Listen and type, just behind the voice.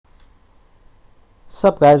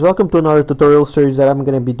Sup guys, welcome to another tutorial series that I'm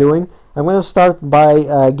going to be doing. I'm going to start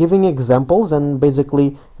by giving examples and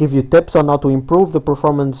basically give you tips on how to improve the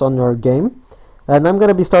performance on your game. And I'm going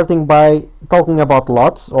to be starting by talking about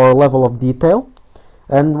LODs, or level of detail.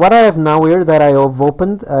 And what I have now here that I have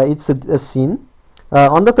opened, it's a scene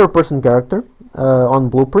on the third person character on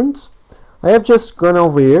blueprints. I have just gone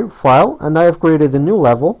over here, file, and I have created a new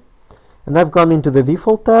level. And I've gone into the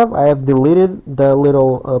default tab. I have deleted the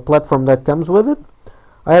little platform that comes with it.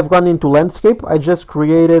 I have gone into landscape. I just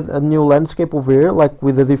created a new landscape over here, like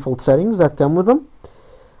with the default settings that come with them.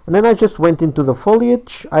 And then I just went into the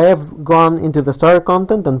foliage. I have gone into the starter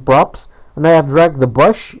content and props, and I have dragged the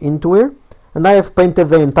brush into here, and I have painted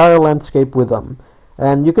the entire landscape with them.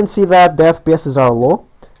 And you can see that the FPSs are low,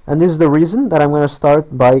 and this is the reason that I'm going to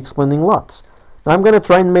start by explaining LODs. Now I'm going to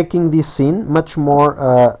try and making this scene much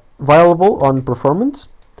more viable on performance.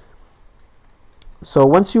 So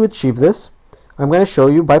once you achieve this, I'm going to show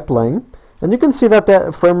you by playing, and you can see that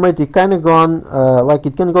the frame rate is kind of gone, like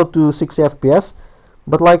it can go to 60 FPS,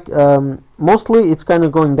 but like mostly it's kind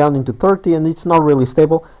of going down into 30, and it's not really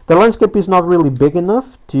stable. The landscape is not really big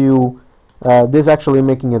enough to this actually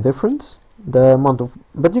making a difference, the amount of,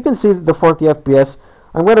 but you can see the 40 FPS.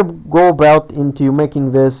 I'm going to go about into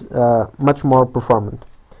making this much more performant.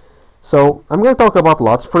 So I'm going to talk about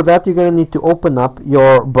LODs. For that, you're going to need to open up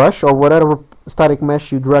your brush or whatever static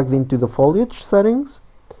mesh you dragged into the foliage settings.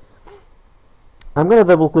 I'm going to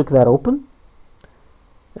double click that open,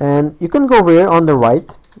 and you can go over here on the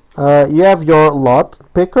right. You have your LOD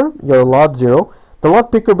picker, your LOD 0. The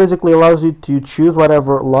LOD picker basically allows you to choose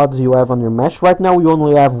whatever LODs you have on your mesh. Right now we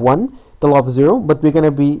only have one, the LOD 0, but we're going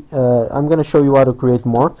to be I'm going to show you how to create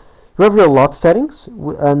more. You have your LOD settings,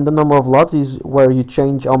 and the number of LODs is where you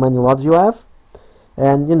change how many LODs you have.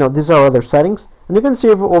 And you know, these are other settings. And you can see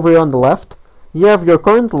over here on the left, you have your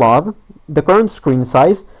current LOD, the current screen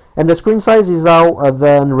size, and the screen size is how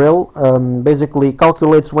the Unreal basically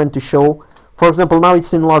calculates when to show. For example, now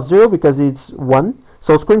it's in LOD 0 because it's 1.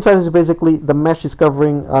 So screen size is basically the mesh is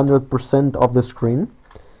covering 100% of the screen.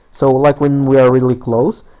 So like when we are really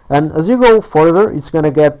close. And as you go further, it's going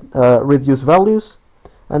to get reduced values.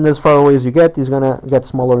 And as far away as you get, it's going to get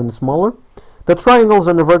smaller and smaller. The triangles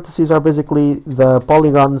and the vertices are basically the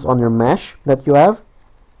polygons on your mesh that you have.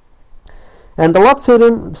 And the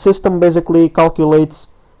LOD system basically calculates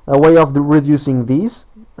a way of reducing these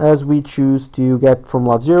as we choose to get from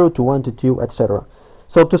LOD 0 to 1 to 2, etc.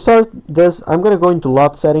 So to start this, I'm going to go into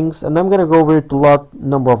LOD settings, and I'm going to go over to LOD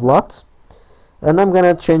number of LODs. And I'm going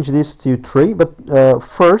to change this to 3, but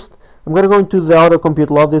first, I'm going to go into the auto compute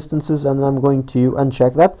LOD distances, and I'm going to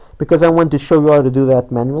uncheck that because I want to show you how to do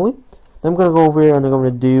that manually. I'm going to go over here and I'm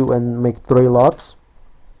going to do and make 3 LODs.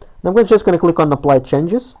 And I'm just going to click on apply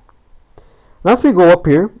changes. Now if we go up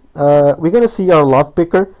here, we're going to see our LOD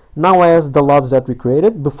picker now has the LODs that we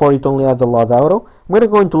created. Before it only had the LOD auto. I'm going to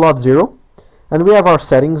go into LOD 0, and we have our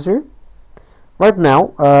settings here. Right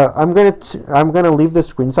now, I'm going to leave the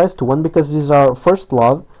screen size to 1 because this is our first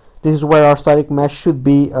LOD. This is where our static mesh should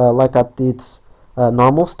be like at its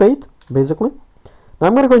normal state, basically. Now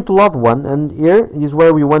I'm going to go into LOD 1, and here is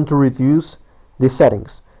where we want to reduce the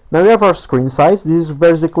settings. Now we have our screen size. This is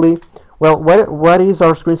basically, well, what is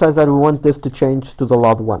our screen size that we want this to change to the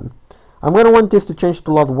LOD 1? I'm going to want this to change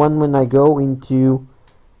to LOD 1 when I go into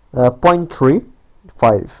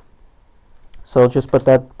 0.35. So just put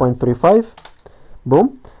that 0.35.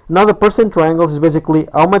 Boom. Now the percent triangles is basically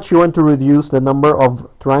how much you want to reduce the number of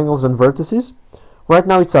triangles and vertices. Right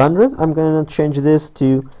now it's 100. I'm going to change this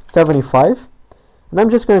to 75. And I'm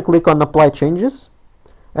just going to click on apply changes.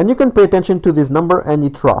 And you can pay attention to this number, and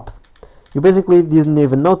it dropped. You basically didn't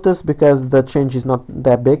even notice because the change is not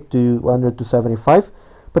that big, to 100 to 75.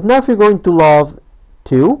 But now if you go into LOD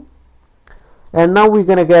 2, and now we're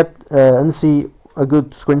going to get and see a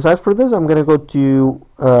good screen size for this. I'm going to go to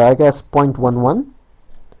I guess 0.11.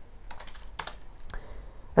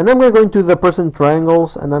 And I'm going to go into the percent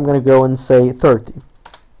triangles, and I'm going to go and say 30.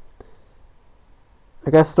 I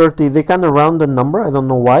guess 30, they kind of round the number, I don't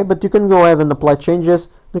know why, but you can go ahead and apply changes.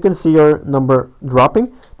 You can see your number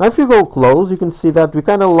dropping. Now if you go close, you can see that we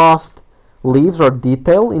kind of lost leaves or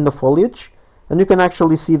detail in the foliage, and you can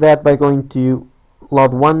actually see that by going to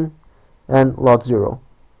LOD 1 and LOD 0.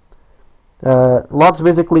 LODs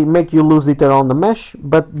basically make you lose detail on the mesh,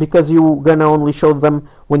 but because you're gonna only show them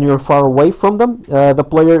when you're far away from them, the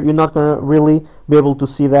player, you're not gonna really be able to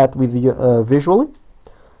see that with you visually.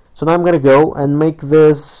 So now I'm gonna go and make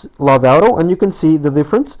this LOD auto, and you can see the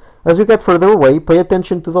difference. As you get further away, pay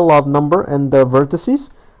attention to the LOD number and the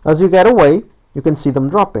vertices. As you get away, you can see them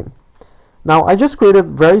dropping. Now I just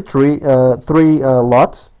created three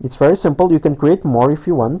LODs. It's very simple. You can create more if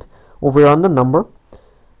you want over on the number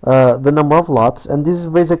of LODs, and this is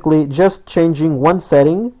basically just changing one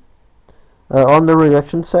setting on the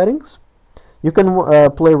reduction settings. You can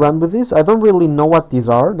play around with these. I don't really know what these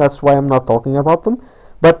are, that's why I'm not talking about them,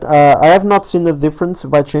 but I have not seen the difference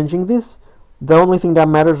by changing this. The only thing that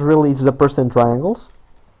matters really is the percent triangles.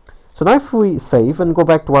 So now if we save and go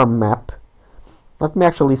back to our map, let me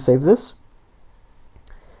actually save this.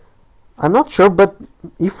 I'm not sure, but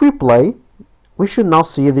if we play, we should now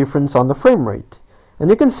see a difference on the frame rate.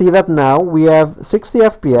 And you can see that now we have 60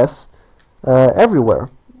 FPS everywhere.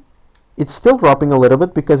 It's still dropping a little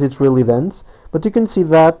bit because it's really dense, but you can see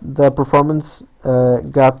that the performance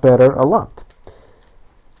got better a lot.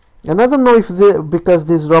 And I don't know if because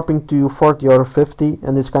this is dropping to 40 or 50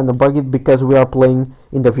 and it's kind of buggy because we are playing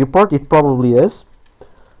in the viewport. It probably is.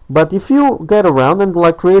 But if you get around and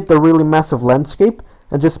like create a really massive landscape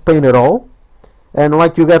and just paint it all, and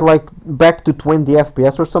like you get like back to 20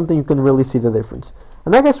 FPS or something, you can really see the difference.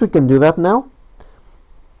 And I guess we can do that now.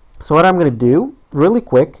 So what I'm going to do really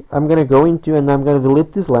quick, I'm going to go into and I'm going to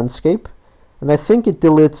delete this landscape, and I think it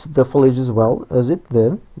deletes the foliage as well, as it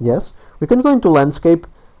did. Yes, we can go into landscape.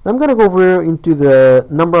 I'm going to go over here into the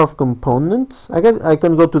number of components. I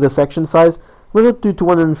can go to the section size. We'll go to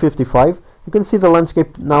 255. You can see the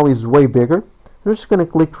landscape now is way bigger. I'm just going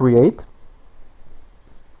to click create.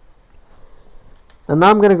 And now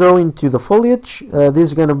I'm going to go into the foliage. This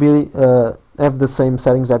is going to be have the same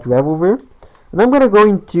settings that we have over here. And I'm going to go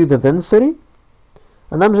into the density.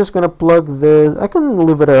 And I'm just going to plug the... I can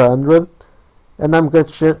leave it at 100. And I'm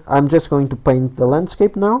just going to paint the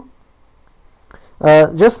landscape now.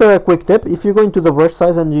 Just a quick tip, if you go into the brush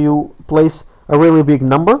size and you place a really big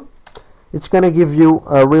number, it's going to give you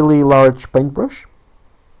a really large paintbrush.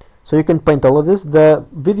 So you can paint all of this. The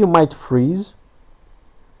video might freeze,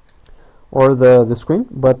 or the screen,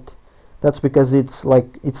 but that's because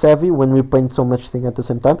it's heavy when we paint so much thing at the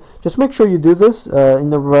same time. Just make sure you do this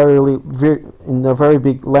in a very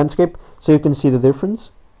big landscape so you can see the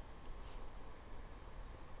difference.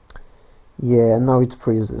 Yeah, now it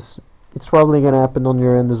freezes. It's probably going to happen on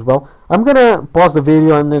your end as well. I'm going to pause the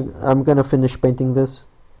video and I'm going to finish painting this.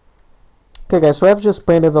 Okay guys, so I've just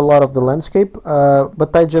painted a lot of the landscape,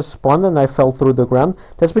 but I just spawned and I fell through the ground.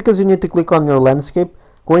 That's because you need to click on your landscape,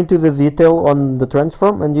 go into the detail on the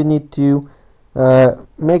transform, and you need to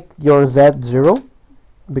make your Z 0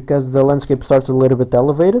 because the landscape starts a little bit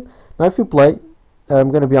elevated. Now if you play, I'm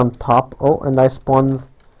going to be on top. Oh, and I spawned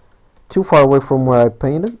too far away from where I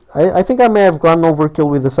painted. I think I may have gone overkill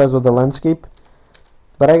with the size of the landscape,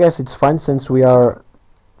 but I guess it's fine since we are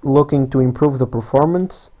looking to improve the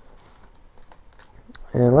performance.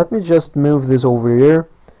 And let me just move this over here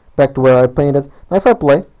back to where I painted. Now if I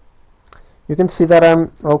play, you can see that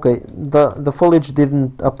I'm okay. The foliage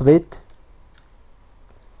didn't update.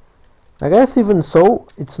 I guess even so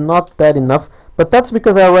it's not that enough, but that's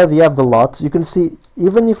because I already have the lots. You can see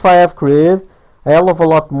even if I have created I have a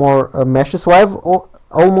lot more meshes, so I have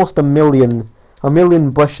almost a million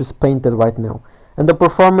brushes painted right now, and the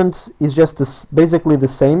performance is just basically the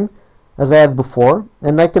same as I had before.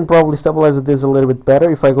 And I can probably stabilize this a little bit better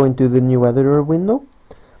if I go into the new editor window,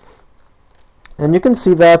 and you can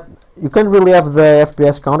see that you can really have the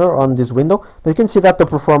FPS counter on this window, but you can see that the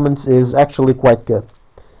performance is actually quite good,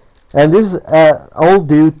 and this is all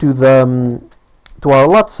due to the to our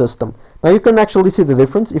lot system. Now you can actually see the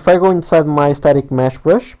difference. If I go inside my static mesh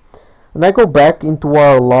brush and I go back into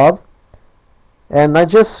our LOD and I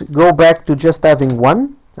just go back to just having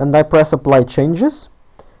one and I press apply changes,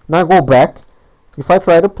 now I go back. If I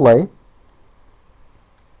try to play,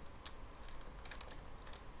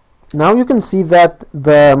 now you can see that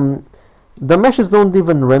the meshes don't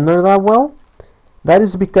even render that well. That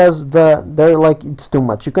is because they're like, it's too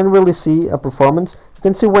much. You can really see a performance. You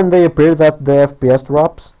can see when they appear that the FPS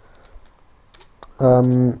drops.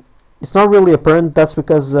 It's not really apparent. That's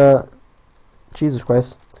because Jesus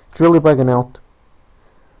Christ, it's really bugging out.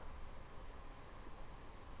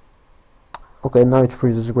 Okay, now it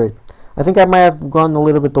freezes. Great. I think I might have gone a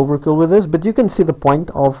little bit overkill with this, but you can see the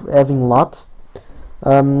point of having lots.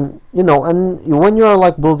 You know, and when you are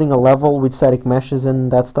like building a level with static meshes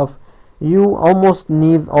and that stuff, you almost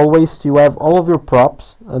need always to have all of your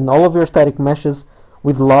props and all of your static meshes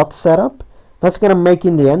with lots set up. That's gonna make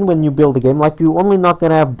in the end when you build a game, like you only not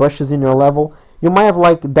gonna have brushes in your level. You might have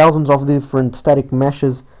like thousands of different static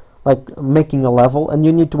meshes like making a level, and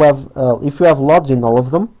you need to have if you have LODs in all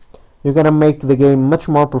of them, you're gonna make the game much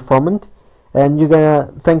more performant. And you're gonna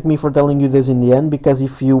thank me for telling you this in the end, because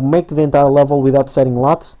if you make the entire level without setting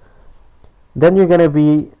LODs, then you're gonna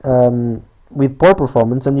be with poor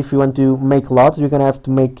performance, and if you want to make LODs, you're gonna have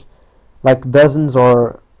to make like dozens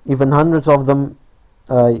or even hundreds of them,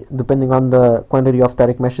 depending on the quantity of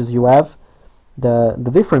static meshes you have, the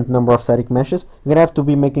different number of static meshes. You're gonna have to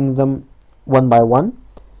be making them one by one,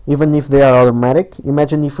 even if they are automatic.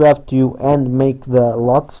 Imagine if you have to make the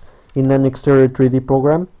LODs in an exterior 3D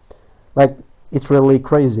program. Like, it's really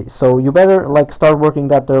crazy. So you better like start working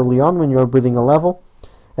that early on when you're building a level,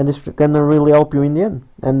 and it's gonna really help you in the end.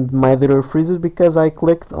 And my editor freezes because I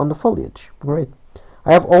clicked on the foliage. Great.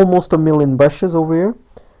 I have almost 1,000,000 bushes over here,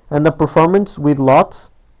 and the performance with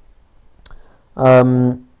LODs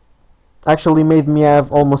actually made me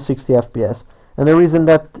have almost 60 FPS. And the reason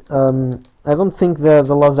that I don't think the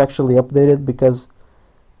LODs actually updated, because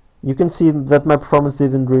you can see that my performance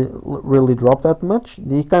didn't really drop that much.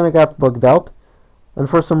 They kind of got bugged out, and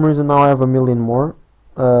for some reason now I have 1,000,000 more.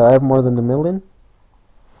 I have more than 1,000,000.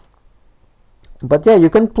 But yeah, you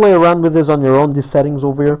can play around with this on your own, these settings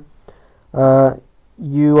over here.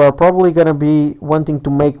 You are probably gonna be wanting to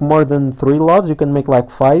make more than 3 LODs. You can make like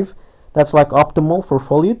 5. That's like optimal for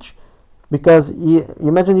foliage, because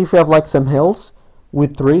imagine if you have like some hills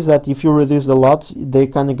with trees that if you reduce the LODs, they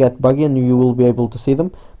kind of get buggy and you will be able to see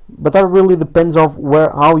them. But that really depends of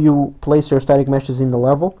how you place your static meshes in the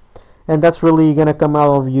level, and that's really gonna come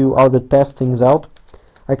out of you how to test things out.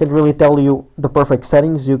 I can't really tell you the perfect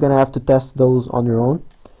settings. You're gonna have to test those on your own.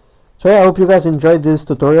 So yeah, I hope you guys enjoyed this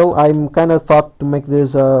tutorial. I'm kind of thought to make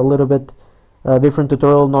this a little bit different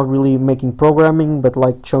tutorial, not really making programming, but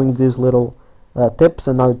like showing these little tips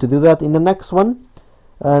and how to do that. In the next one,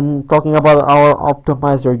 and talking about our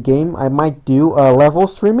optimizer game, I might do level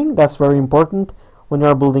streaming. That's very important when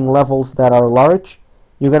you're building levels that are large.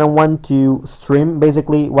 You're gonna want to stream.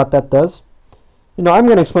 Basically what that does, I'm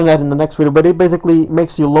gonna explain that in the next video, but it basically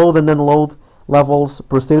makes you load and unload levels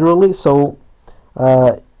procedurally, so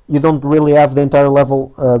you don't really have the entire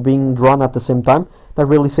level being drawn at the same time. That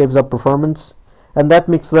really saves up performance, and that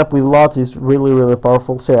mixed up with LODs is really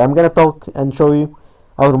powerful. So I'm gonna talk and show you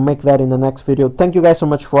how to make that in the next video. Thank you guys so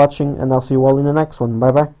much for watching, and I'll see you all in the next one.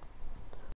 Bye bye.